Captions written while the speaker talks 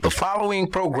The following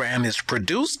program is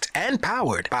produced and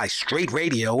powered by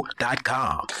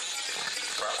StraightRadio.com.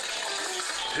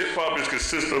 Hip-hop is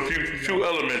consists of a few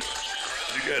elements.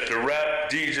 You got the rap,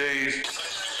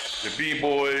 DJs, the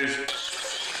B-boys,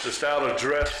 the style of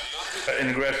dress, and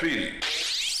the graffiti.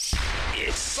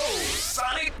 It's Soul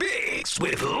Sonic Biggs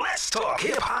with Let's Talk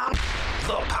Hip Hop,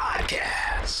 the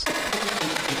podcast.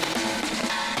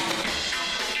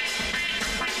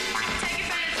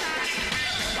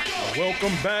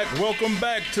 Welcome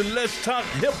back to Let's Talk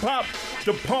Hip Hop,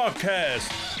 the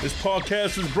podcast. This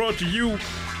podcast is brought to you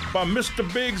by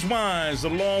Mr. Biggs Wines,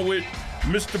 along with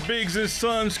Mr. Biggs and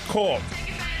Sons Corp.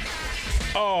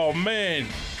 Oh man,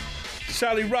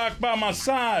 Charlie Rock by my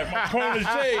side, my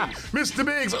protege. Mr.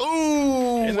 Biggs,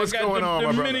 ooh, And what's I got going on,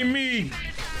 my the brother? Mini-Me,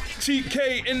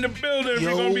 TK in the building.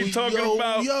 We're going to be talking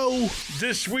about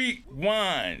This Week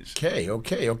Wines. Okay,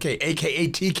 a.k.a.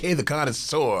 TK the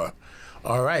Connoisseur.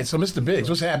 All right, so Mr. Biggs,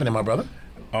 what's happening, my brother?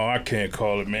 Oh, I can't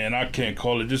call it, man. I can't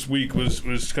call it. This week was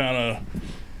kind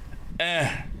of,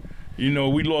 You know,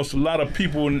 we lost a lot of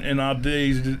people in our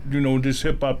days. You know, this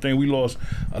hip hop thing, we lost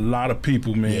a lot of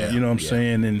people, man. Yeah, you know what I'm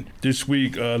saying? And this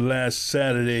week, last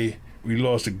Saturday, we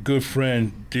lost a good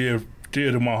friend, dear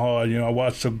to my heart. You know, I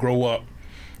watched her grow up.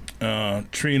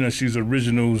 Trina, she's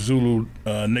original Zulu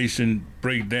Nation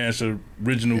breakdancer,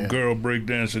 original girl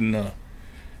breakdancer.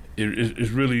 It's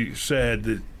really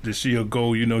sad to see her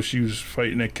go. You know, she was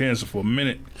fighting that cancer for a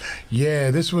minute.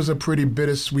 Yeah, this was a pretty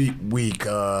bittersweet week.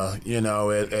 You know,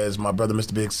 as my brother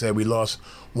Mr. Biggs said, we lost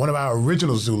one of our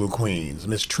original Zulu queens,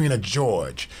 Miss Trina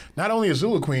George. Not only a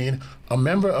Zulu queen, a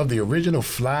member of the original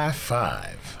Fly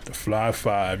Five. The Fly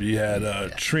Five. You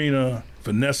had Trina,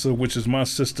 Vanessa, which is my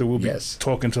sister. We'll be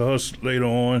talking to her later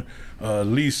on.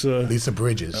 Lisa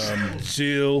Bridges.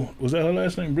 Jill. Was that her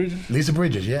last name, Bridges? Lisa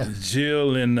Bridges, yeah.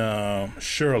 Jill and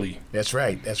Shirley. That's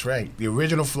right. The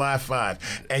original Fly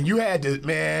Five. And you had to,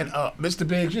 man, Mr.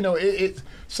 Biggs, you know, it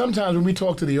sometimes when we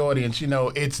talk to the audience, you know,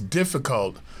 it's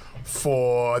difficult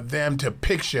for them to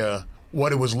picture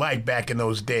what it was like back in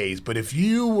those days. But if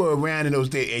you were around in those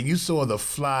days and you saw the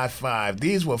Fly Five,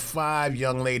 these were 5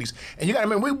 young ladies. And you got to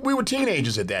remember, we were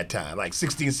teenagers at that time, like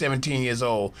 16, 17 years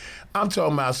old. I'm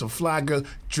talking about some fly girls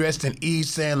dressed in Yves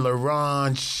Saint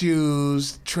Laurent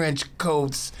shoes, trench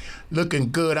coats,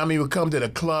 looking good. I mean, we come to the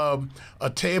club, a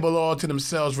table all to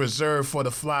themselves reserved for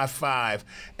the Fly Five,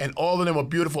 and all of them were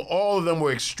beautiful. All of them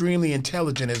were extremely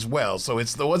intelligent as well. So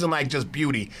it wasn't like just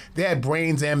beauty. They had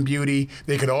brains and beauty.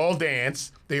 They could all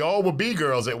dance. They all were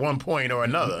B-girls at one point or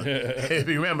another, if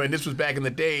you remember. And this was back in the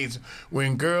days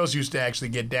when girls used to actually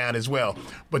get down as well.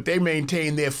 But they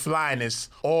maintained their flyness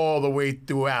all the way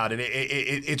throughout. And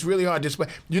it's really hard to explain.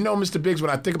 You know, Mr. Biggs,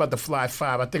 when I think about the Fly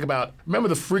Five, I think about, remember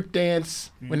the Freak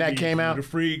Dance when that came out? The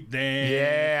Freak Dance.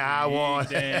 Yeah, I want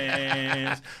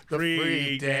dance. the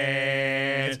Freak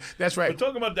Dance. That's right. But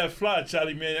talking about that fly,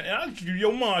 Charlie, man. And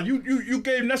yo, Mom, you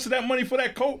gave Nessa that money for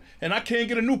that coat, and I can't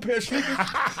get a new pair of sneakers?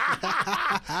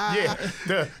 Yeah,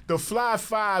 the Fly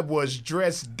Five was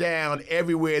dressed down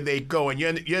everywhere they go, and you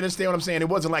understand what I'm saying? It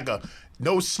wasn't like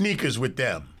no sneakers with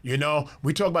them, you know?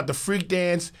 We talk about the Freak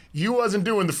Dance. You wasn't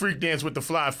doing the Freak Dance with the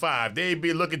Fly Five. They'd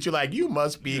be looking at you like, you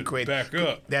must be crazy. Back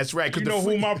up. That's right. You know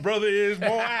who my brother is,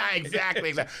 boy?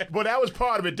 Exactly. But that was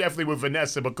part of it definitely with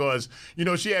Vanessa because, you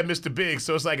know, she had Mr. Biggs.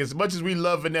 So it's like as much as we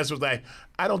love Vanessa, it was like,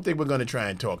 I don't think we're going to try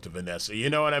and talk to Vanessa.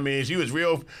 You know what I mean? She was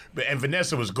real, and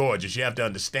Vanessa was gorgeous. You have to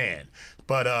understand.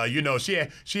 But, you know, she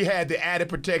had the added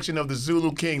protection of the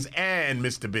Zulu Kings and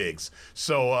Mr. Biggs.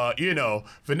 So, you know,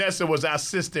 Vanessa was our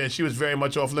sister, and she was very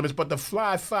much off limits. But the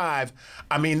Fly Five,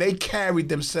 I mean, they carried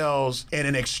themselves in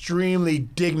an extremely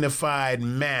dignified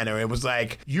manner. It was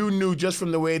like you knew just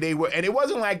from the way they were. And it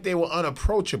wasn't like they were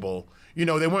unapproachable. You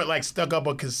know, they weren't like stuck up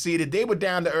or conceited. They were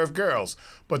down-to-earth girls.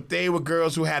 But they were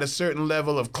girls who had a certain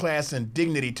level of class and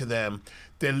dignity to them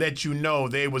that let you know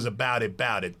they was about it.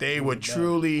 They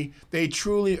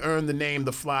truly earned the name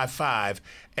the Fly Five,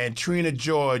 and Trina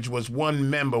George was one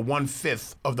member,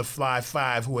 1/5 of the Fly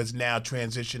Five, who has now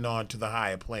transitioned on to the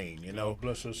higher plane, you know. God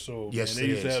bless her soul. Yes, man.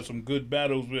 They used to have some good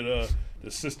battles with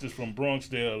the sisters from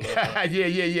Bronxdale.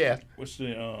 Yeah. What's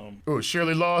the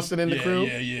Shirley Lawson and the crew?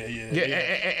 Yeah.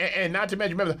 And not to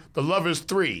mention, remember the Lovers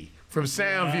 3 from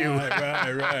Soundview.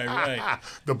 Right.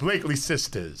 The Blakely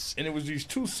sisters. And it was these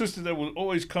 2 sisters that would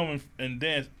always come and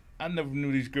dance. I never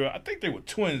knew these girls. I think they were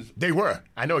twins. They were.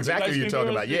 I know exactly who you're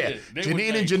talking about. Yeah.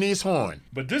 Janine and Janice Horn.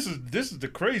 But this is the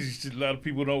crazy shit a lot of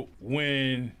people don't.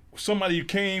 When somebody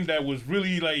came that was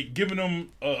really like giving them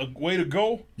a way to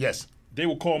go. Yes. They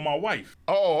would call my wife.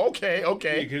 Oh,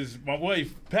 okay. Because my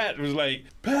wife, Pat, was like,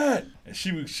 Pat! And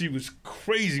she was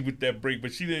crazy with that break,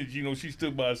 but she didn't, you know, she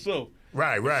stood by herself.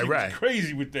 Right. She was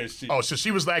crazy with that shit. Oh, so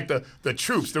she was like the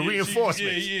troops, the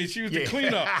reinforcements. She was the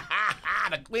cleanup.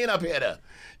 The cleanup hitter.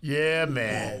 Yeah,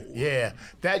 man. Whoa. Yeah.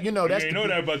 That, that's... You ain't know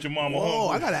that about your mama. Oh,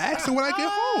 I got to ask her when I get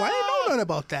home. I didn't know nothing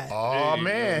about that. Oh,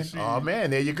 man.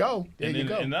 There you go. And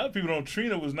a lot of people don't.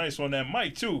 Trina was nice on that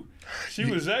mic, too. She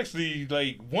was actually,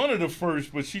 like, one of the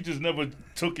first, but she just never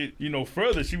took it,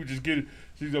 further. She would just get it.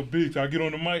 She's a big. I get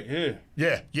on the mic.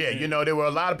 Yeah. There were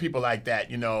a lot of people like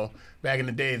that. Back in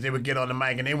the days, they would get on the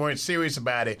mic and they weren't serious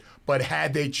about it. But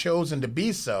had they chosen to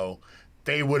be so,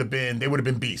 they would have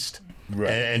been beast. Right.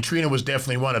 And Trina was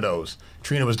definitely one of those.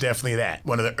 Trina was definitely that.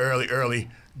 One of the early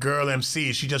girl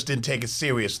MCs. She just didn't take it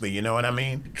seriously. You know what I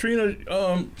mean? Trina,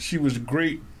 she was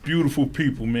great, beautiful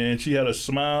people, man. She had a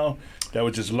smile that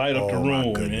would just light up the room.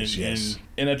 My goodness, yes.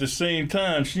 And at the same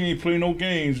time, she ain't play no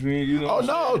games, man.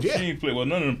 She ain't play. Well,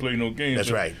 none of them play no games.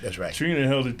 That's right. Trina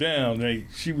held it down. Like,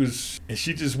 she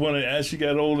just wanted, as she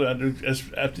got older,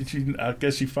 I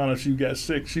guess she found out she got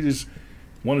sick, she just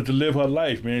wanted to live her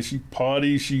life, man. She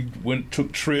partied, she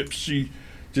took trips, she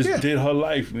just did her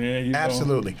life, man.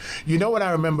 Absolutely. You know what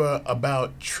I remember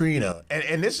about Trina,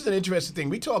 and this is an interesting thing.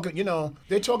 We talk,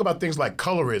 they talk about things like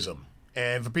colorism.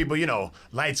 And for people,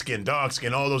 light skin, dark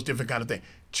skin, all those different kind of things.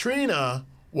 Trina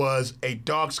was a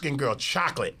dark-skinned girl,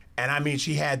 chocolate. And I mean,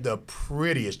 she had the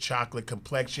prettiest chocolate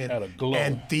complexion. Had a glow.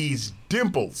 And these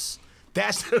dimples.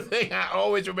 That's the thing I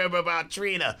always remember about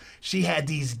Trina. She had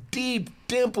these deep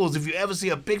dimples. If you ever see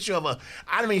a picture of her,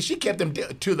 I mean, she kept them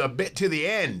to the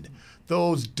end.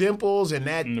 Those dimples and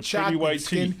that chocolate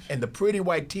skin and the pretty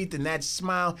white teeth and that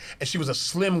smile. And she was a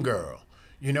slim girl.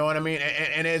 You know what I mean?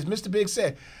 And as Mr. Big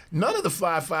said, none of the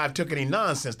Fly Five took any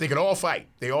nonsense. They could all fight.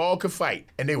 They all could fight.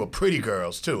 And they were pretty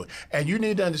girls, too. And you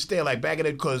need to understand, like, back in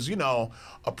the day, because,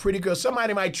 a pretty girl,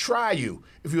 somebody might try you.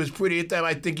 If you was pretty, they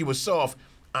might think you was soft.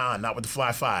 Not with the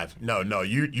Fly Five. No,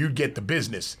 you'd get the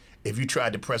business if you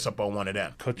tried to press up on one of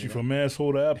them. Cut you from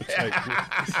asshole to appetite.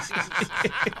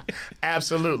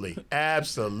 Absolutely.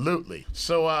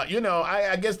 So,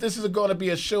 I guess this is going to be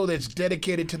a show that's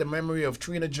dedicated to the memory of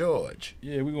Trina George.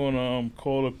 Yeah, we're going to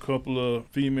call a couple of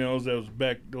females that was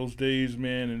back those days,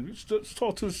 man, and let's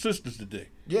talk to the sisters today.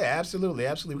 Yeah, absolutely.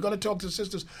 We're going to talk to the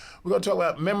sisters. We're going to talk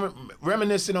about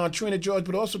reminiscing on Trina George,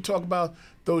 but also talk about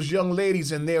those young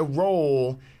ladies and their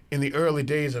role in the early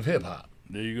days of hip-hop.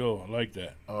 There you go. I like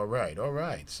that. All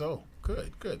right. So,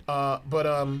 good. I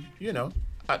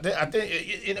think,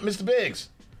 Mr. Biggs,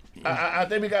 I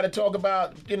think we got to talk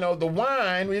about, the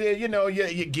wine.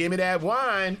 You give me that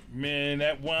wine. Man,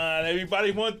 that wine.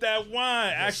 Everybody want that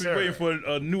wine. Yes, Actually waiting for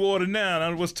a new order now.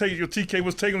 And your TK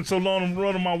was taking so long to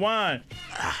run on my wine.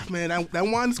 Man, that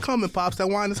wine is coming, Pops. That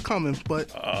wine is coming. But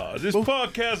this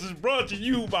podcast is brought to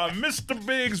you by Mr.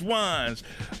 Biggs Wines,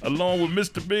 along with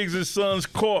Mr. Biggs' son's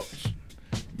corpse.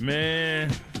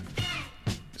 Man,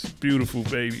 it's beautiful,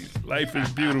 baby. Life is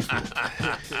beautiful.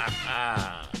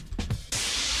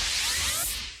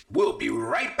 We'll be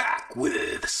right back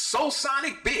with Soul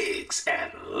Sonic Biggs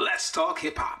and Let's Talk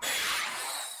Hip Hop.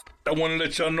 I want to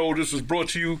let y'all know this was brought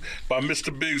to you by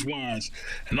Mr. Biggs Wines.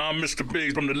 And I'm Mr.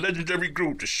 Biggs from the legendary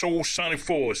group, the Soul Sonic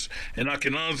Force. And I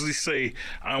can honestly say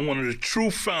I'm one of the true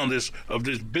founders of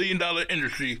this billion-dollar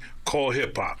industry called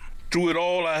hip-hop. Through it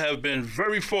all, I have been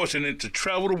very fortunate to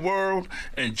travel the world,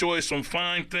 enjoy some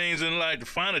fine things in life, the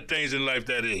finer things in life,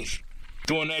 that is.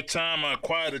 During that time, I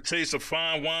acquired a taste of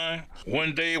fine wine.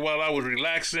 One day, while I was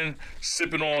relaxing,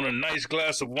 sipping on a nice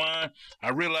glass of wine, I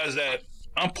realized that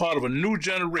I'm part of a new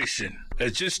generation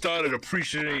that just started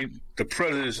appreciating the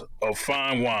presence of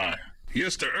fine wine.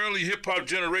 Yes, the early hip-hop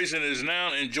generation is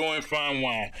now enjoying fine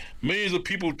wine. Millions of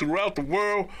people throughout the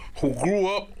world who grew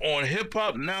up on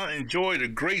hip-hop now enjoy the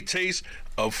great taste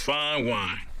of fine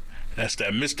wine. That's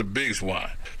that Mr. Biggs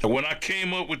wine. So when I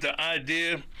came up with the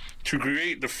idea to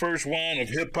create the first wine of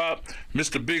hip-hop,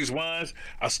 Mr. Biggs Wines,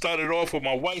 I started off with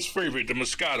my wife's favorite, the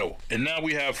Moscato. And now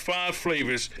we have 5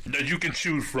 flavors that you can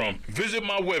choose from. Visit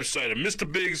my website at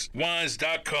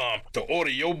MrBiggsWines.com to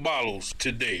order your bottles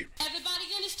today. Everybody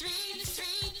in the street,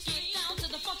 get down to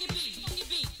the funky beat.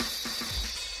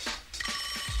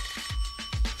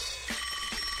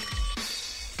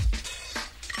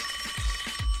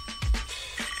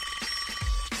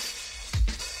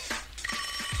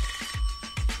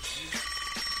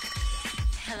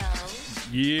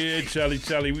 Yeah,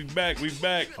 Charlie, we back.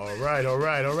 All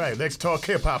right. Let's talk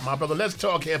hip-hop, my brother. Let's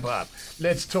talk hip-hop.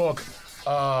 Let's talk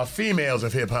females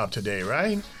of hip-hop today,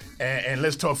 right? And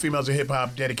let's talk females of hip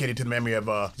hop dedicated to the memory of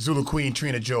Zulu Queen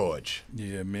Trina George.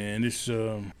 Yeah, man. It's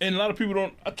and a lot of people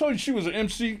don't. I told you she was an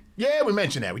MC. Yeah, we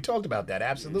mentioned that. We talked about that.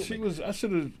 Absolutely. She was. I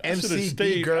should have MC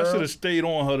stayed. girl. I should have stayed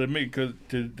on her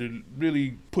to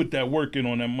really put that work in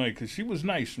on that mic because she was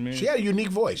nice, man. She had a unique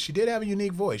voice. She did have a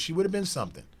unique voice. She would have been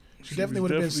something. She definitely would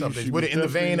have been something. she Would was in the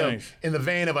vein definitely of nice. in the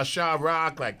vein of a Shaw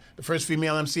Rock, like the first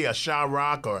female MC, a Shaw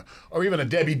Rock, or even a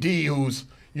Debbie D, who's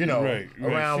Right.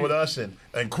 around She- with us, and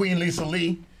Queen Lisa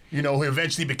Lee, who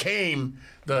eventually became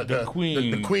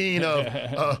the queen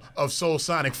of Soul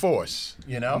Sonic Force.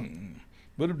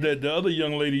 But the other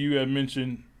young lady you had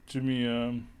mentioned to me,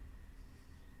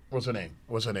 What's her name?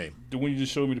 the one you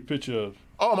just showed me the picture of.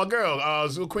 Oh, my girl,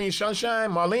 Zulu Queen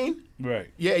Sunshine, Marlene. Right.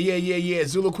 Yeah.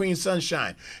 Zulu Queen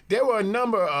Sunshine. There were a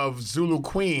number of Zulu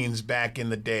Queens back in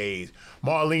the days.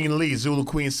 Marlene Lee, Zulu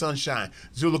Queen Sunshine.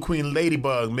 Zulu Queen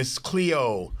Ladybug, Miss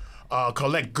Cleo,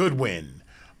 Colette Goodwin.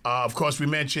 Of course, we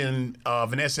mentioned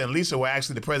Vanessa and Lisa were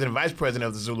actually the president and vice president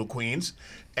of the Zulu Queens.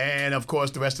 And, of course,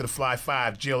 the rest of the Fly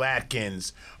Five, Jill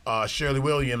Atkins, Shirley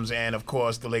Williams, and, of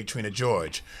course, the late Trina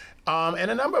George.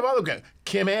 And a number of other guys.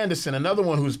 Kim Anderson, another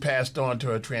one who's passed on to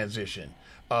her transition.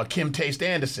 Kim Taste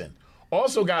Anderson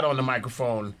also got on the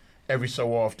microphone every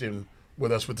so often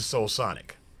with us with the Soul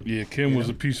Sonic. Yeah, Kim was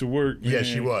a piece of work. Man. Yes,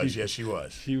 she was. Yes, she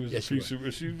was. She was Yes, a piece of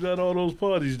work. She was at all those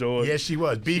parties, though. Yes, she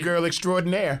was. B-girl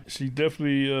extraordinaire. She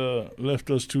definitely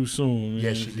left us too soon. Man.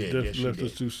 Yes, she did. Definitely Yes, she left did.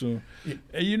 us too soon.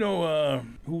 And you know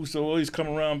who used to always come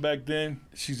around back then?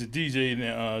 She's a DJ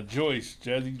now, Joyce.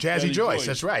 Jazzy Joyce,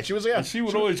 that's right. She was And she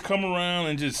would always come around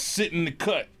and just sit in the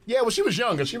cut. Yeah, well, she was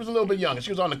younger. She was a little bit younger. She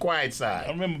was on the quiet I side.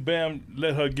 remember Bam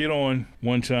let her get on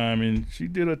one time, and she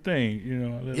did her thing.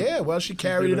 Yeah, well, she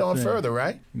carried did it her on thing. further,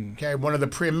 right? Carried one of the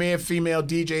premier female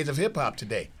DJs of hip-hop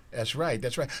today. That's right.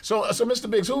 So Mr.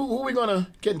 Biggs, who we going to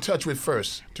get in touch with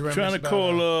first? Trying to about,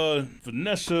 call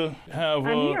Vanessa. Have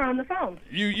I'm here on the phone.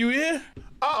 You here?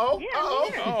 Uh-oh. Yeah, Uh-oh.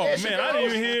 I'm here. Oh There she man, I goes. didn't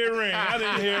even hear it ring.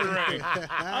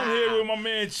 I'm here with my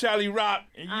man Charlie Rock.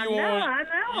 And you I on,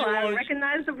 know. you I on-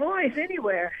 recognize the voice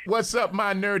anywhere. What's up,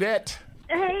 my nerdette?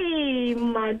 Hey,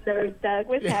 my nerd Doug.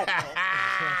 What's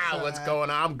happening? What's going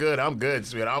on? I'm good,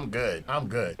 sweet. I'm good.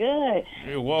 Good.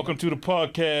 Yeah, welcome to the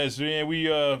podcast, man. We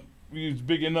was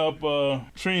bigging up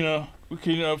Trina. We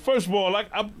can first of all,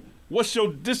 what's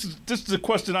your this is a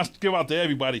question I give out to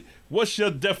everybody. What's your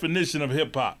definition of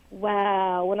hip hop?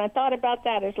 Wow. When I thought about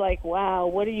that, it's like, wow.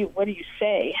 What do you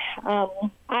say?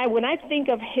 When I think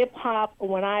of hip hop,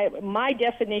 my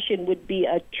definition would be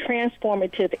a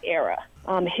transformative era.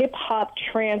 Hip hop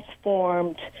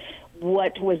transformed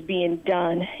what was being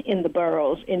done in the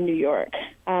boroughs in New York.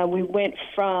 We went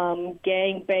from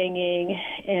gang banging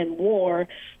and war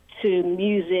to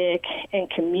music and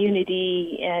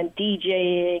community and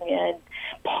DJing and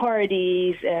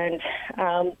parties and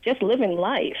just living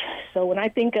life. So when I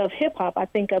think of hip-hop, I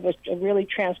think of a really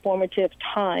transformative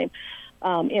time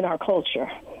in our culture.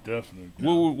 Definitely.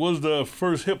 What was the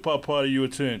first hip hop party you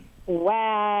attended?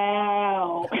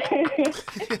 Wow.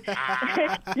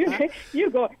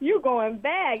 You're going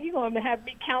back. You're going to have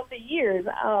me count the years.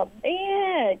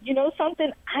 Man, you know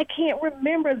something? I can't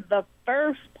remember the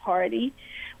first party.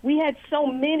 We had so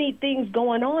many things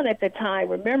going on at the time.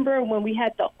 Remember when we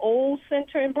had the old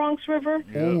center in Bronx River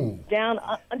down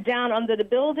under the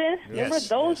building? Remember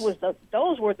those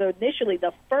were initially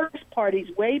the first parties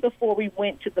way before we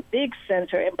went to the big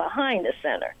center and behind the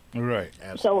center. Right.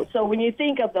 So when you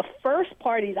think of the first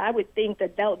parties, I would think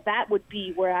that would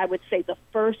be where I would say the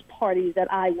first parties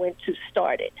that I went to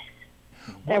started.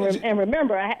 And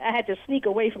remember, I had to sneak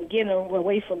away from getting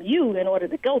away from you in order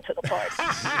to go to the party.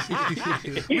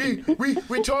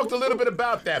 we talked a little bit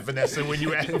about that, Vanessa,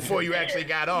 before you actually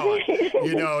got on.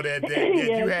 You know that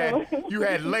you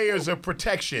had layers of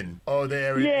protection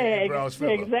there in Bronx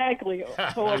River. Exactly.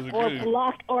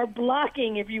 or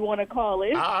blocking, if you want to call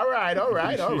it. All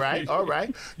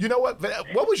right. You know what?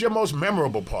 What was your most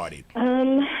memorable party?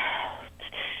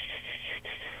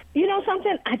 You know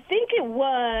something? I think it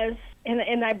was,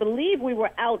 and I believe we were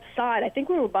outside. I think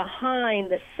we were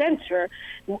behind the center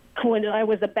when it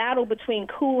was a battle between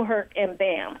Kool Herc and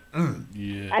Bam.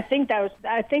 Yeah. I think that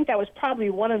was probably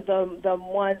one of the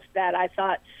ones that I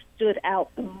thought stood out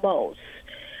the most.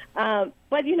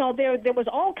 But, you know, there was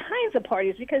all kinds of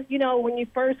parties because, you know, when you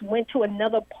first went to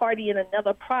another party in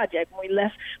another project, when we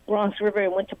left Bronx River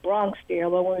and went to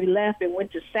Bronxdale, or when we left and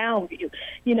went to Soundview,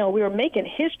 you know, we were making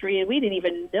history and we didn't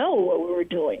even know what we were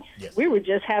doing. Yes. We were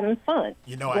just having fun,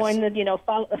 following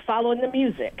the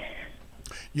music.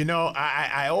 You know,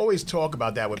 I always talk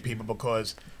about that with people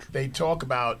because they talk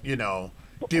about, you know,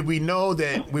 Did we know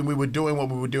that when we were doing what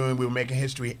we were doing, we were making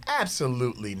history?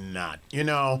 Absolutely not. You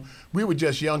know, we were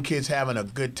just young kids having a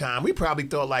good time. We probably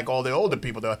thought, like all the older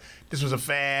people, thought this was a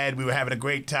fad. We were having a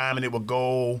great time, and it would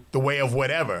go the way of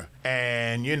whatever.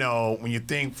 And, you know, when you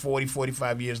think 40,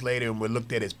 45 years later, and we're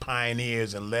looked at as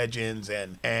pioneers and legends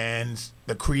and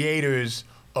the creators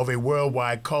of a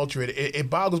worldwide culture, it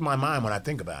boggles my mind when I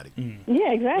think about it.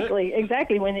 Yeah,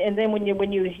 exactly. When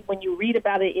you read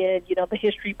about it in the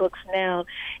history books now,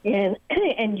 and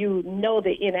you know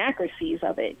the inaccuracies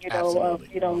of it,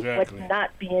 Absolutely. what's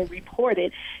not being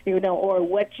reported, or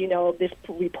what this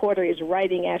reporter is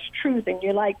writing as truth, and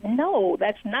you're like, no,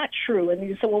 that's not true.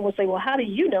 And someone will say, well, how do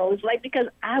you know? It's like, because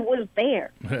I was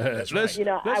there. Let's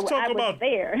I talk about was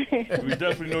there. We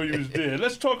definitely know you was there.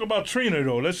 Let's talk about Trina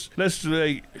though. Let's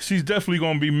she's definitely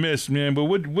gonna be missed, man. But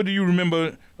what do you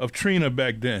remember of Trina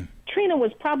back then? Trina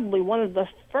was probably one of the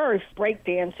first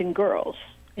breakdancing girls.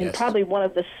 And Yes. probably one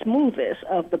of the smoothest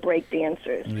of the break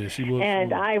dancers. Yeah, she was.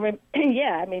 And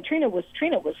Trina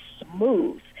was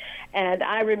smooth. And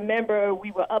I remember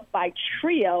we were up by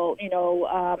Trio,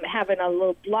 having a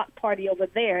little block party over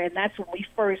there, and that's when we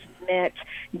first met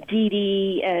Dee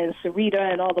Dee and Sarita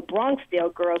and all the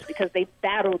Bronxdale girls, because they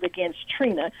battled against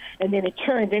Trina, and then it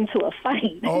turned into a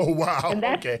fight. Oh, wow. And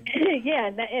that's, Okay. yeah,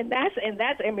 and that's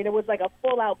it was like a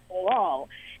full-out brawl.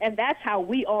 And that's how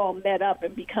we all met up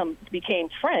and became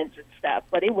friends and stuff.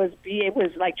 But it was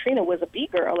like Trina was a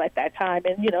B-girl at that time,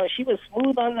 and she was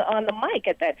smooth on the mic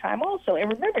at that time also.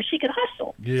 And remember, she could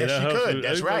hustle. Yes, that she hustle- could.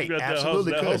 That's everybody right. got that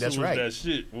Absolutely hustle. could. That That's hustle was right. That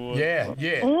shit, boy.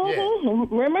 Yeah.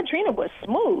 Remember, Trina was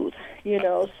smooth,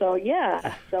 So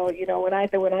yeah, so when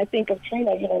I think of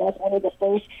Trina, that's one of the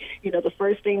first, the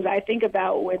first things I think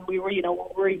about when we were, when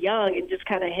we were young and just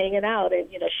kind of hanging out. And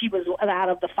she was, out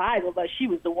of the five of us, she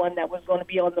was the one that was going to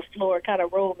be on the floor, kind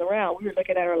of rolling around. We were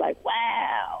looking at her like,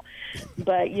 wow.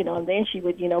 But and then she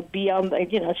would, be on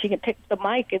the, she could pick the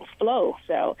mic and flow.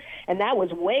 So, and that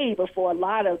was way before a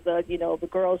lot of the, the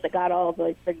girls that got all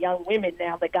the young women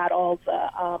now that got all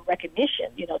the recognition.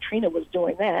 Trina was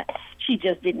doing that. She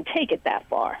just didn't take it that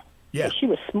far. Yeah. But she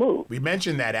was smooth. We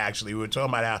mentioned that, actually. We were talking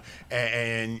about how,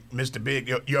 and Mr.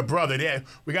 Big, your brother there,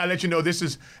 we got to let you know this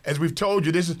is, as we've told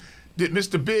you,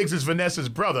 Mr. Biggs is Vanessa's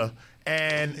brother.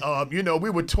 And, we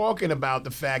were talking about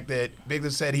the fact that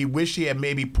Biggs said he wished he had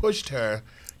maybe pushed her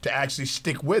to actually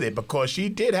stick with it, because she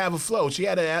did have a flow. She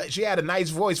had a nice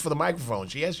voice for the microphone.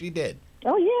 Yes, she did.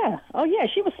 Oh yeah,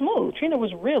 she was smooth. Trina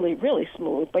was really, really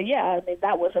smooth. But yeah,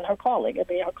 that wasn't her calling.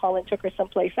 Her calling took her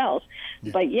someplace else.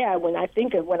 Yeah. But yeah, when I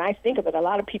think of it, a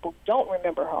lot of people don't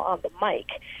remember her on the mic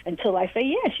until I say,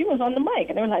 yeah, she was on the mic,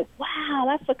 and they're like, wow,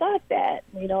 I forgot that.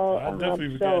 I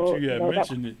definitely forgot you had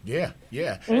mentioned it. Yeah.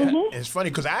 Mm-hmm. It's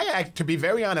funny because to be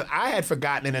very honest, I had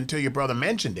forgotten it until your brother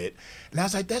mentioned it, and I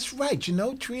was like, that's right.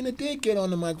 Trina did get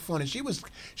on the microphone, and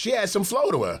she had some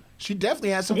flow to her. She definitely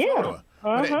had some flow to her.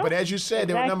 But as you said,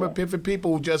 there were a number of different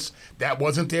people who just, that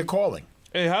wasn't their calling.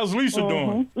 Hey, how's Lisa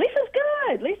doing? Lisa's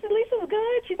good. Lisa's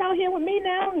good. She's out here with me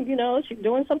now. She's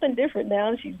doing something different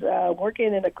now. She's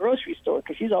working in a grocery store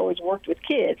because she's always worked with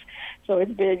kids. So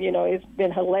it's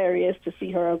been hilarious to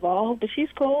see her evolve. But she's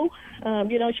cool.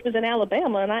 She was in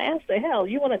Alabama, and I asked her, hell,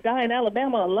 you want to die in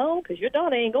Alabama alone? Because your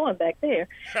daughter ain't going back there.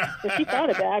 So she thought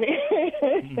about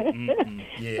it.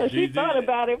 Yeah. So she thought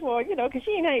about it because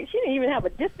she didn't even have a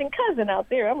distant cousin out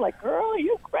there. I'm like, girl,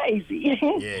 you crazy.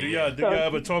 Do y'all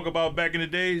ever talk about back in the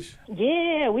days?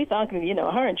 Yeah, we talking.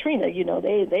 Her and Trina.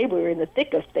 They were in the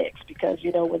thick of thicks because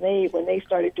when they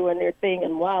started doing their thing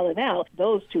and wilding out,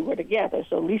 those two were together.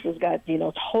 So Lisa's got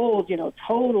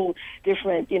total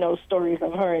different stories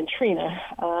of her and Trina.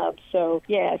 So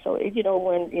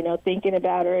when thinking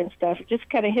about her and stuff, it just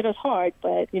kind of hit us hard.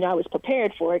 But I was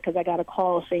prepared for it because I got a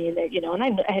call saying that and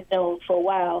I had known for a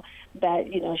while that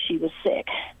she was sick.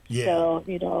 Yeah. So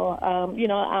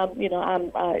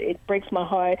it breaks my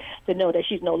heart to know that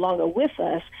she's no longer with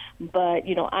us. But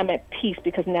I'm at peace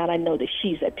because now I know that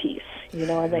she's at peace. And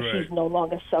that Right. she's no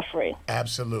longer suffering.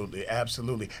 Absolutely.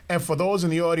 And for those in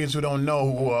the audience who don't know,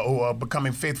 who are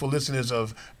becoming faithful listeners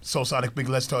of Soul Sonic Big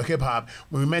Let's Talk Hip Hop,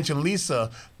 when we mentioned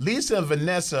Lisa and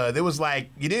Vanessa, there was like,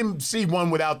 you didn't see one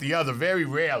without the other very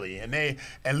rarely.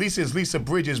 And Lisa is Lisa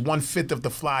Bridges, 1/5 of the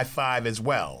Fly Five as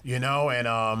well.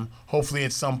 And hopefully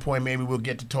at some point, maybe we'll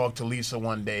get to talk to Lisa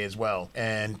one day as well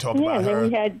and talk Yeah, about and her.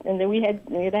 then we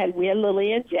had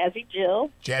Lillian, Jazzy Jill.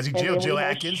 Jazzy And Jill, then Jill we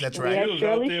had- Atkins, that's We right. had Jill's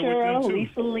Shirley out there with them, Sherrill, too.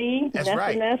 Lisa Lee, That's Nessa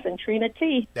right. Ness, and Trina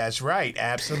T. That's right.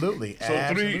 Absolutely. So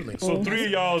Absolutely. three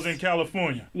of y'all's in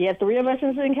California. Yeah, 3 of us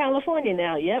is in California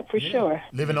now. Yep, for sure.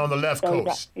 Living on the left So,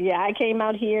 coast. yeah, I came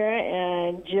out here,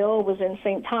 and Jill was in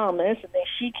St. Thomas, and then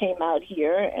she came out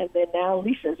here, and then now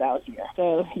Lisa's out here.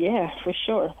 So, yeah, for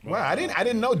sure. Wow, I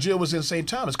didn't know Jill was in St.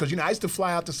 Thomas because I used to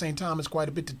fly out to St. Thomas quite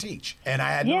a bit to teach, and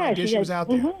I had no idea she was out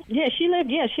there. Yeah, she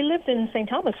lived in St.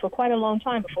 Thomas for quite a long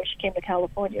time before she came to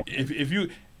California. If you,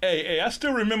 hey, I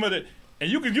still remember that,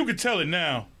 and you could tell it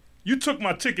now. You took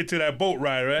my ticket to that boat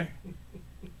ride, right?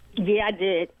 Yeah, I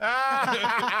did. Oh,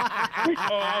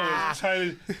 I was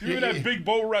excited. You remember that big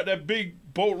boat ride? That big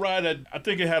boat ride that I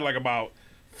think it had like about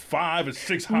 5 or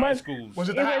 6 high schools. Was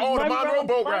it It was the Monroe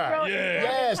boat Monroe- ride? Yeah.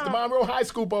 Yes, the Monroe High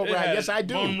School boat It ride. had Yes, I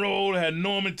do. Monroe, it had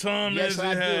Norman Thomas. Yes,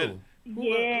 I it had, do.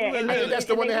 Yeah, I think that's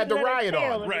the one that had the riot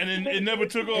on. Right, and it never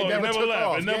took off. It never never took left.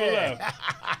 off, It never yeah. left.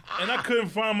 And I couldn't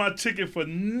find my ticket for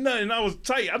nothing. I was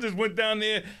tight. I just went down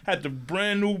there, had the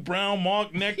brand new brown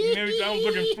mark neck and everything. I was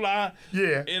looking fly.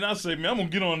 Yeah. And I said, man, I'm going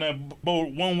to get on that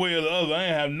boat one way or the other. I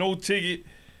ain't have no ticket.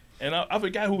 And I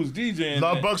forgot who was DJing.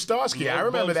 Love Bug Starsky. I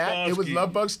remember that. It was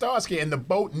Love Bug Starsky, and the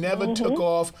boat never took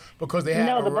off because they had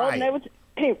no, a the boat riot. never.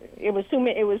 It was too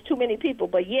many. It was too many people.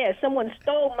 But yeah, someone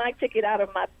stole my ticket out of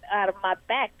my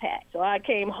backpack. So I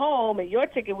came home, and your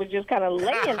ticket was just kind of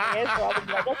laying there. So I was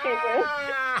like, okay, well,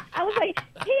 I was like,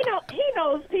 he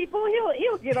knows people.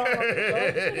 He'll get on the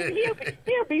boat.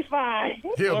 He'll be fine.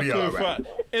 He'll be Okay, all right. fine.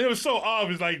 And it was so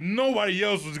obvious, like nobody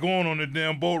else was going on the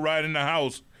damn boat ride in the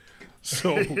house.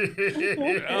 So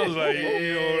I was like,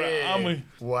 I'm a.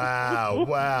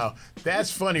 Wow.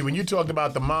 That's funny. When you talked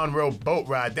about the Monroe boat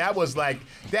ride,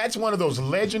 that's one of those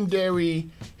legendary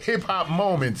hip hop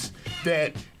moments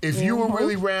that if you were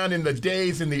really around in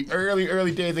the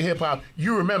early days of hip hop,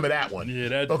 you remember that one. Yeah,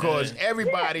 that- because yeah.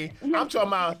 everybody, I'm talking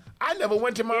about, I never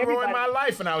went to Monroe in my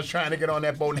life and I was trying to get on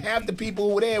that boat, and half the people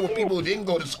who were there were people who didn't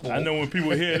go to school. I know when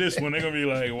people hear this one, they're gonna be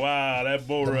like, "Wow, that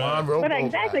boat The ride." Monroe But boat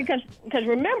exactly, ride. because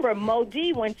remember, Mo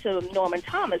D went to Norman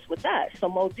Thomas with us. So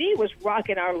Mo D was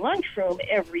rocking our lunchroom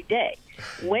every day,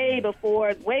 way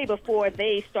before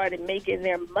they started making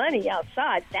their money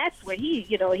outside. That's where he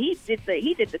did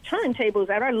the turntables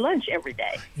at our lunch every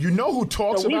day. You know who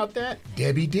talks So we- about that?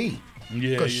 Debbie D.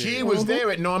 Yeah, Because yeah. she was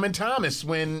there at Norman Thomas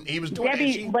when he was doing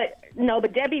Debbie, that.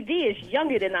 but Debbie D is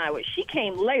younger than I was. She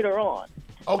came later on.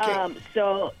 Okay.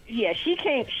 So yeah, she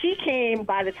came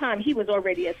by the time he was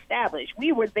already established.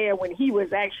 We were there when he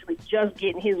was actually just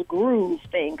getting his groove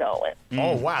thing going.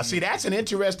 Oh, wow. See, that's an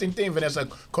interesting thing, Vanessa,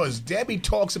 because Debbie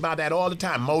talks about that all the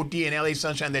time. Mo D and L.A.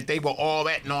 Sunshine, that they were all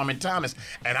at Norman Thomas.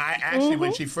 And I actually,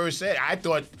 when she first said it, I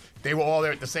thought they were all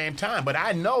there at the same time. But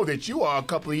I know that you are a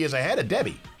couple of years ahead of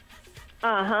Debbie.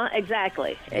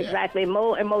 Exactly.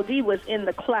 Mo D was in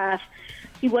the class.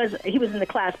 He was in the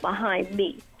class behind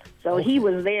me. So he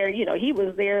was there,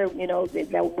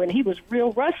 when he was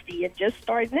real rusty and just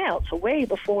starting out. So way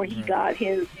before he got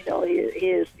his wings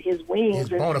His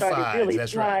and bona started fides, really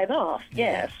that's right. flying off.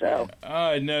 Yeah, so.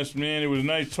 All right, Ness, man, it was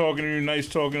nice talking to you. Nice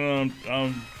talking.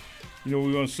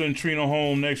 We're gonna send Trina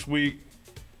home next week.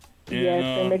 And, Yes,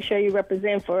 and make sure you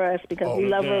represent for us because we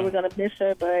love her. yeah. We're gonna miss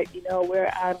her, but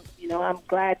I'm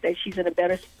glad that she's in a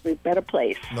better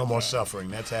place. No more suffering.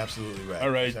 That's absolutely right.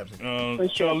 all right, That's absolutely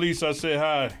For sure. tell Lisa I said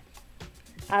hi.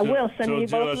 I will send so you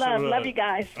Jill, both I said love. what Love up. you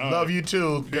guys. Love you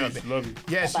too. Peace. Love you.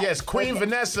 Yes, Queen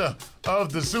Vanessa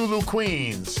of the Zulu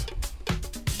Queens.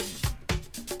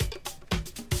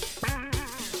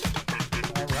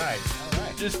 All right.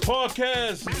 This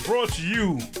podcast is brought to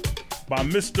you by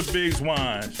Mr. Biggs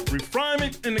Wines,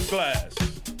 refinement in the glass,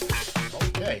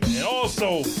 Okay. and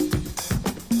also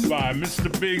by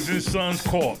Mr. Biggs and Sons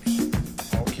Corpse.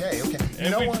 Okay. You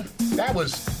And know we- what? That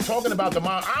was talking about the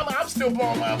I'm still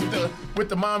blown up with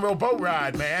the Monroe boat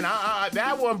ride, man.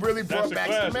 That one really brought That's a back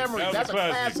classic. some memories. That was That's a a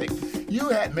classic.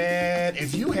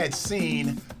 If you had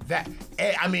seen that,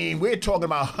 I mean, we're talking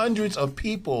about hundreds of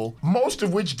people, most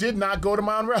of which did not go to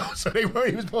Monroe, so they weren't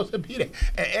even supposed to be there.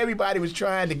 And everybody was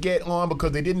trying to get on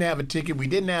because they didn't have a ticket. We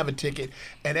didn't have a ticket,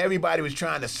 and everybody was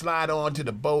trying to slide on to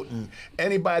the boat. And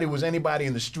anybody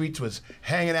in the streets was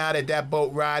hanging out at that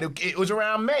boat ride. It was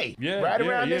around May,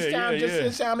 around this time,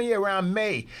 this time of year, around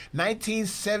May,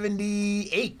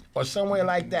 1978 or somewhere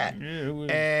like that. Yeah, it was.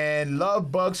 And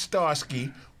Love Bug Starsky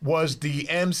was the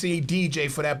MC DJ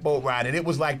for that boat ride, and it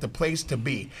was like the place to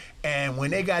be. And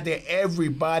when they got there,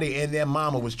 everybody and their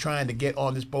mama was trying to get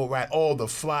on this boat ride. All the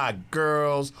fly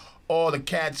girls, all the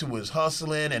cats who was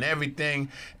hustling and everything,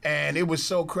 and it was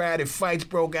so crowded. Fights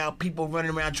broke out, people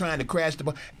running around trying to crash the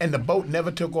boat, and the boat never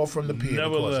took off from the pier. Never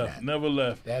because of left. that. Never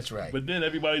left. That's right. But then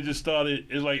everybody just started.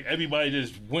 It's like everybody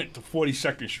just went to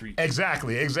 42nd Street.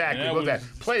 Exactly. That What was that? was-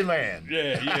 Playland.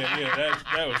 Yeah.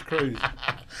 That was crazy.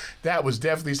 That was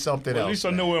definitely something Well, else. at least I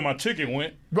know where my ticket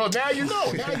went. Well, now you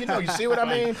know. You see what I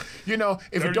mean? You know,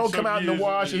 if it don't come out in the 30-some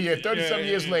wash, years, 30-some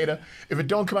years yeah. later, if it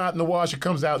don't come out in the wash, it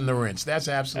comes out in the rinse. That's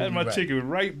I had absolutely my right. ticket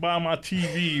right by my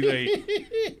TV. Like,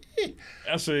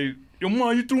 I say, yo,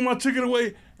 Mom, you threw my ticket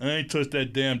away? I ain't touched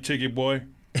that damn ticket, boy.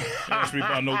 Ask me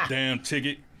about no damn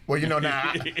ticket. Well, you know,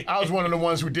 now I was one of the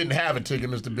ones who didn't have a ticket,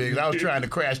 Mr. Biggs. I was trying to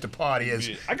crash the party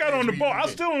I got on the boat. I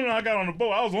still don't know how I got on the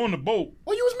boat. I was on the boat.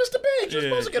 Well, you was Mr. Biggs. You're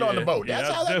Yeah, supposed to get on the yeah, boat. yeah, That's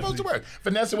I how that's supposed to work.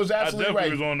 Vanessa was absolutely right.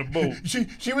 definitely was on the boat.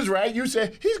 She was right. You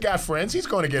said he's got friends. He's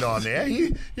going to get on there.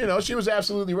 She was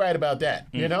absolutely right about that.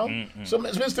 You know. So,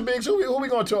 Mr. Biggs, who we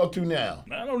going to talk to now?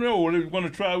 I don't know. What we want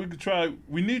to try? We could try.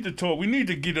 We need to talk. We need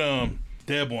to get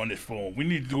Deb on this phone. We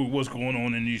need to do what's going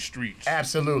on in these streets.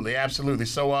 Absolutely.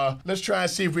 So let's try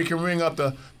and see if we can ring up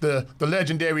the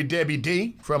legendary Debbie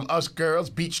D from Us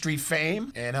Girls, Beach Street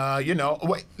fame. And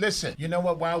wait, listen. You know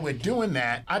what? While we're doing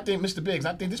that, I think, Mr. Biggs,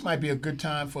 this might be a good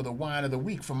time for the wine of the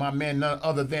week from my man, none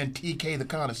other than TK the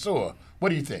Connoisseur. What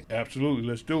do you think? Absolutely.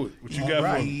 Let's do it. What you All got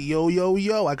right. for me?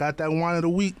 Yo, I got that wine of the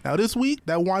week. Now this week,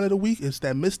 that wine of the week is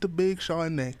that Mr. Big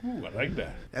Chardonnay. Ooh, I like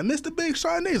that. And Mr. Big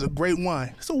Chardonnay is a great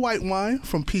wine. It's a white wine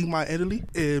from Piedmont, Italy.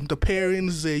 And the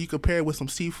pairings, you can pair it with some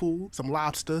seafood, some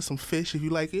lobster, some fish if you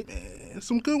like it. And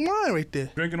some good wine right there.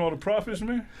 Drinking all the profits,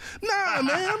 man? Nah,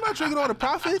 man, I'm not drinking all the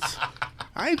profits.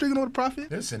 I ain't drinking all the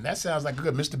profits. Listen, that sounds like a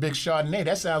good Mr. Big Chardonnay.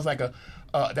 That sounds like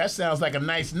a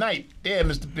nice night there,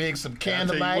 Mr. Big. Some I tell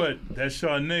candlelight. you what, that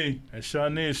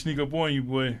Chardonnay sneak up on you,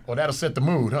 boy. Well, that'll set the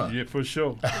mood, huh? Yeah, for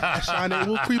sure. That Chardonnay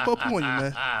will creep up on you,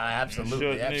 man. Absolutely,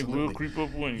 Chardonnay absolutely. will creep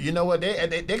up on you. You know what?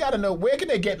 They got to know, where can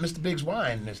they get Mr. Big's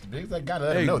wine, Mr. Biggs? They got to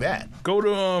let them know that. Go to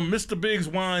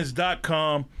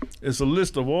MrBiggsWines.com. It's a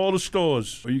list of all the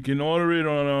stores. Or you can order it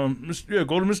on, go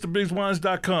to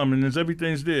MrBiggsWines.com and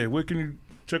everything's there. Where can you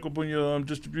check up on your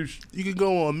distribution? You can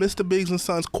go on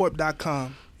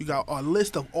MrBiggsandSonsCorp.com. You got a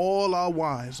list of all our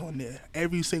wines on there,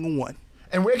 every single one.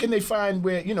 And where can they find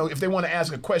if they want to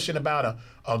ask a question about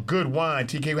a good wine,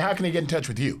 TK, how can they get in touch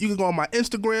with you? You can go on my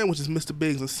Instagram, which is Mr.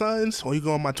 Biggs and Sons, or you can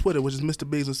go on my Twitter, which is Mr.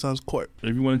 Biggs and Sons Corp.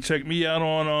 If you want to check me out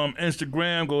on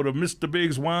Instagram, go to Mr.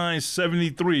 Biggs Wines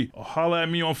 73 or holler at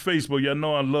me on Facebook. Y'all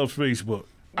know I love Facebook.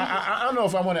 I don't know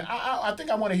if I want to. I think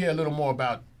I want to hear a little more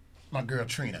about my girl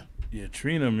Trina. Yeah,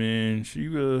 Trina, man, she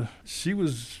was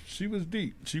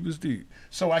deep. She was deep.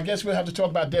 So I guess we'll have to talk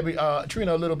about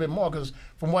Trina a little bit more, because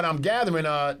from what I'm gathering,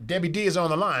 Debbie D is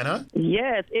on the line, huh?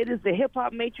 Yes, it is the hip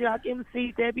hop matriarch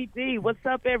MC Debbie D. What's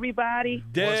up, everybody?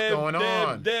 Deb, going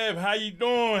on? Deb, how you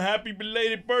doing? Happy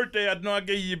belated birthday. I know I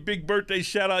gave you a big birthday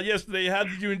shout out yesterday. How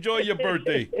did you enjoy your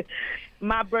birthday?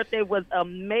 My birthday was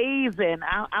amazing.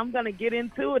 I'm going to get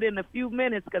into it in a few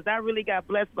minutes because I really got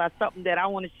blessed by something that I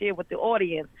want to share with the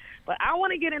audience. But I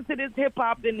want to get into this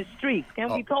hip-hop in the streets.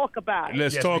 Can we talk about it?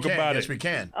 Let's talk about it. Yes, we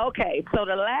can. Okay, so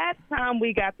the last time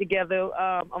we got together,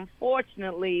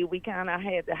 unfortunately, we kind of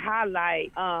had to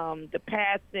highlight the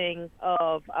passing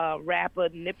of rapper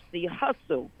Nipsey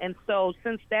Hussle. And so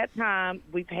since that time,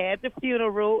 we've had the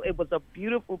funeral. It was a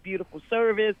beautiful, beautiful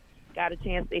service. Got a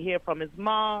chance to hear from his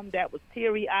mom. That was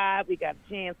teary-eyed. We got a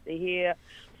chance to hear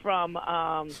from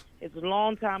his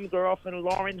longtime girlfriend,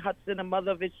 Lauren Hudson, the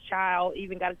mother of his child.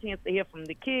 Even got a chance to hear from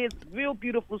the kids. Real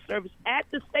beautiful service at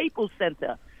the Staples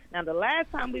Center. Now, the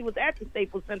last time we was at the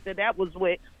Staples Center, that was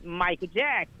with Michael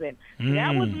Jackson.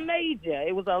 That was major.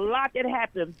 It was a lot that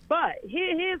happened. But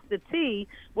here's the tea,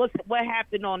 what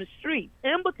happened on the street.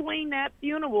 In between that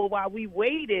funeral, while we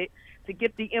waited to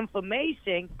get the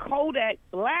information, Kodak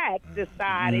Black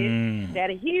decided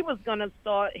that he was going to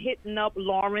start hitting up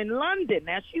Lauren London.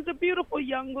 Now, she's a beautiful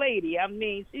young lady. I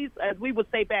mean, she's, as we would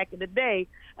say back in the day,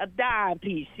 a dime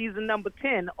piece. She's a number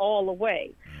 10 all the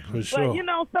way. For sure.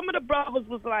 But, some of the brothers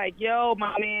was like, yo,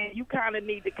 my man, you kind of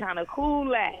need to kind of cool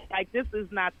that. Like, this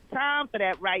is not the time for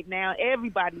that right now.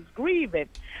 Everybody's grieving.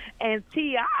 And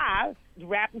T.I.,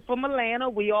 rapping from Atlanta,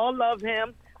 we all love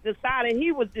him, decided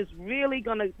he was just really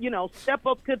going to, step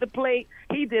up to the plate.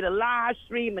 He did a live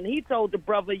stream, and he told the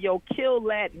brother, yo, kill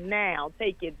that now.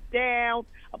 Take it down,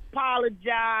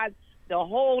 apologize, the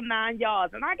whole 9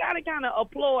 yards. And I got to kind of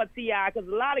applaud T.I. because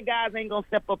a lot of guys ain't going to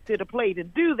step up to the plate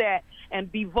and do that and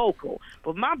be vocal.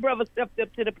 But my brother stepped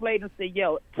up to the plate and said,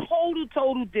 yo,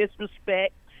 total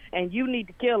disrespect, and you need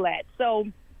to kill that. So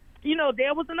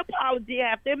there was an apology. I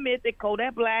have to admit that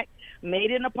Kodak Black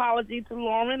made an apology to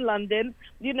Lauren London,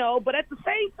 but at the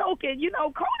same token,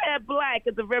 Kodak Black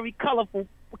is a very colorful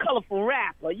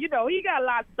rapper. He got a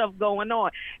lot of stuff going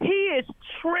on. He is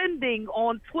trending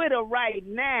on Twitter right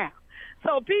now.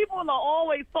 So people are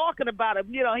always talking about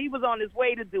him. He was on his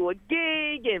way to do a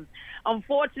gig, and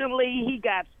unfortunately, he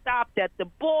got stopped at the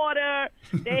border.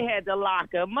 They had to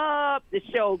lock him up. The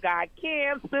show got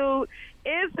canceled.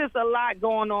 It's just a lot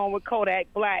going on with Kodak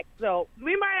Black. So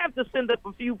we might have to send up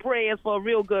a few prayers for a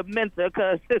real good mentor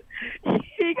because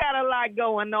he got a lot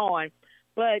going on.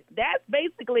 But that's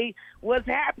basically what's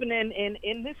happening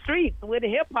in the streets with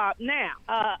hip-hop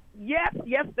now.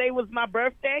 Yesterday was my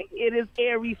birthday. It is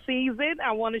Aries season.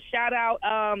 I want to shout out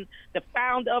the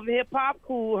founder of hip-hop,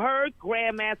 Kool Herc,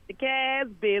 Grandmaster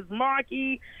Caz, Biz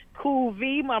Markie, Cool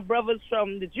V, my brothers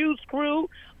from the Juice Crew.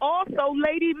 Also,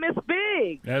 Lady Miss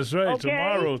Big. That's right. Okay?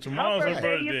 Tomorrow's her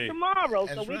birthday. Is tomorrow.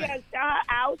 That's so we right. got to shout her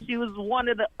out. She was one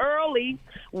of the early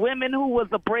women who was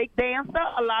a break dancer.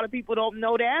 A lot of people don't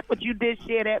know that, but you did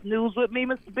share that news with me,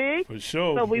 Mr. Big. For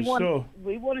sure. So we want sure.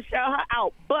 to shout her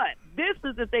out. But this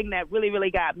is the thing that really, really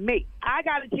got me. I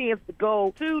got a chance to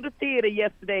go to the theater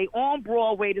yesterday on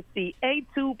Broadway to see Ain't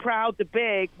Too Proud to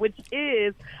Beg, which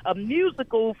is a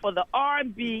musical for the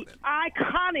R&B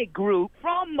iconic group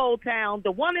from Motown,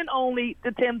 the one and only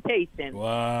The Temptations.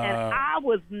 Wow. And I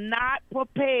was not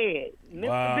prepared, Mr.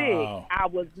 Wow. Big. I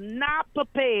was not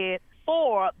prepared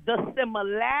for the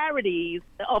similarities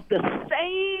of the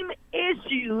same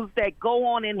issues that go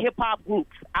on in hip-hop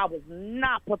groups. I was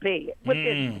not prepared.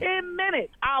 Within 10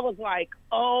 minutes, I was like,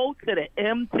 O to the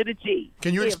M to the G.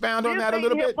 Can you expound on that a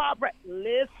little bit?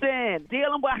 Listen,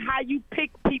 dealing with how you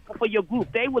pick people for your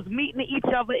group. They was meeting each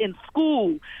other in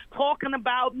school, talking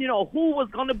about, who was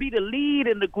going to be the lead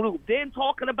in the group. Then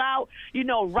talking about,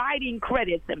 writing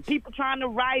credits and people trying to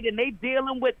write, and they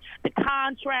dealing with the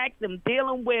contracts and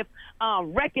dealing with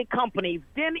record companies.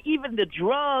 Then even the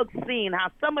drug scene,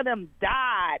 how some of them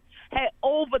died, had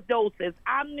overdoses.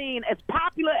 I mean, as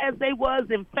popular as they was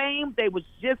in fame, they was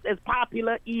just as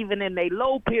popular even in their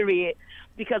low period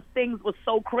because things were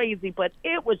so crazy. But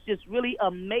it was just really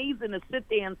amazing to sit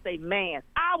there and say, man,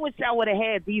 I wish I would have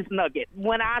had these nuggets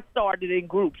when I started in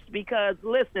groups. Because,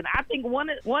 listen, I think one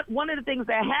of the things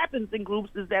that happens in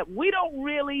groups is that we don't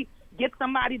really get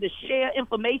somebody to share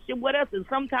information with us, and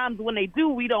sometimes when they do,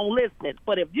 we don't listen.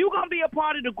 But if you're going to be a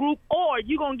part of the group or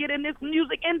you're going to get in this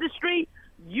music industry,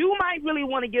 you might really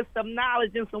want to get some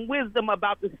knowledge and some wisdom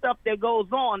about the stuff that goes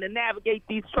on to navigate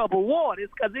these troubled waters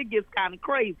because it gets kind of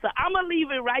crazy. So I'm going to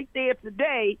leave it right there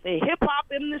today, the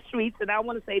hip-hop in the streets, and I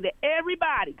want to say to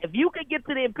everybody, if you could get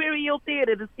to the Imperial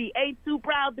Theater to see Ain't Too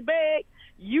Proud to Beg,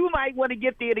 you might want to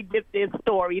get there to get this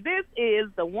story. This is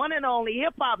the one and only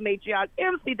hip-hop matriarch,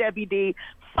 MC Debbie D.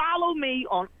 Follow me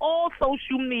on all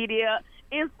social media,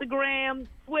 Instagram,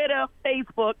 Twitter,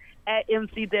 Facebook, at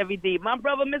MC Debbie D. My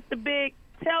brother, Mr. Big,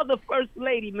 tell the First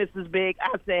Lady, Mrs. Big,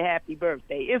 I say happy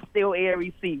birthday. It's still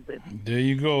Aries season. There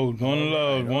you go. One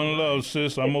love,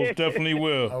 sis. I most definitely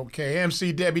will. Okay,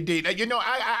 MC Debbie D. Now,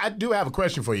 I do have a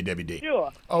question for you, Debbie D.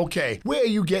 Sure. Okay, where are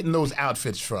you getting those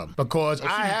outfits from? Because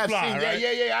I have Fly, seen, right?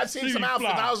 yeah, I've seen some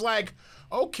outfits. Fly. I was like,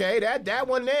 okay, that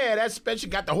one there, that's special.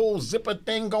 Got the whole zipper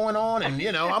thing going on,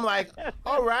 and I'm like,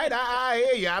 all right, I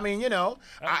hear you. I mean,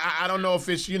 I don't know if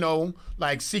it's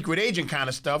like secret agent kind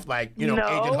of stuff, like Agent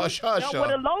Hush Hush. No, well,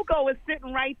 the logo is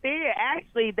sitting right there.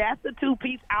 Actually, that's a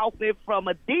two-piece outfit from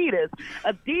Adidas.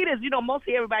 Adidas,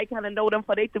 mostly everybody kind of know them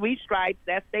for their 3 stripes.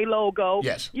 That's their logo.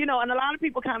 Yes. And a lot of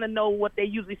people kind of know what they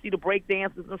usually see the break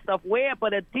dancers and stuff wear.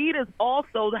 But Adidas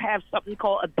also have something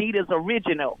called Adidas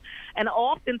Original, and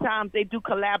oftentimes they do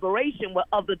collaboration with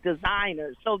other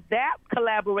designers. So that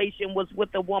collaboration was with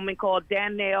a woman called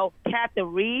Danielle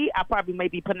Catherine. I probably may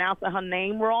be pronouncing her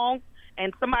name wrong.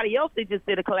 And somebody else they just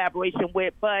did a collaboration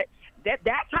with, but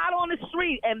that's hot on the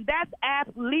street, and that's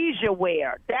athleisure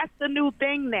wear. That's the new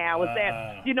thing now, is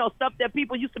that, stuff that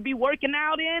people used to be working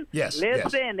out in. Yes,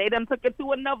 Listen, they done took it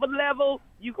to another level.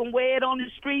 You can wear it on the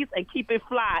streets and keep it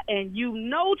fly. And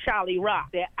Charlie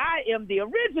Rock, that I am the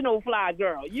original fly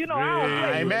girl. I don't I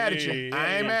ain't play. mad at you.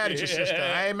 I ain't mad at you, sister.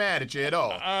 I ain't mad at you at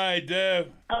all. All right, Dev.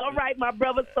 All right, my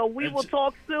brother. So we will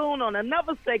talk soon on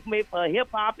another segment for Hip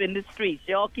Hop in the Streets.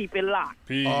 Y'all keep it locked.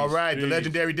 Peace. All right, the peace.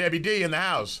 legendary Debbie D in the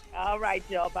house. All right,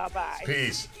 y'all. Bye-bye.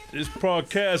 Peace. This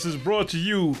podcast is brought to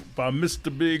you by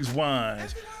Mr. Biggs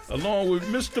Wines, along with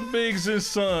Mr. Biggs and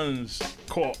Sons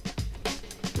Corp.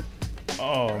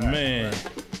 Oh, man.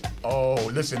 Oh,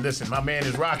 listen. My man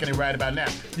is rocking it right about now.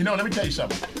 Let me tell you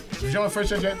something. Was your first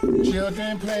subject?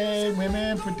 Children play,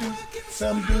 women produce,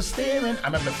 some do steering. I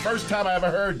remember the first time I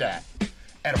ever heard that.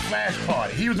 at a flash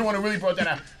party. He was the one who really brought that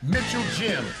out. Mitchell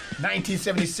Jim,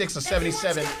 1976 or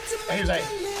 77. And he was like,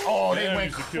 oh, they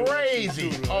went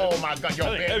crazy. Oh, my God. Yo,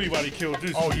 I think everybody killed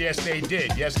this. Oh, yes, they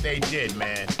did. Yes, they did,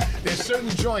 man. There's certain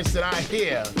joints that I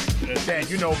hear that,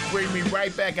 you know, bring me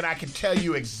right back, and I can tell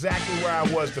you exactly where I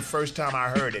was the first time I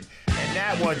heard it. And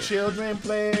that one, children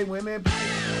play, women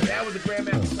play, that was the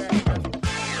Grandmaster Flash.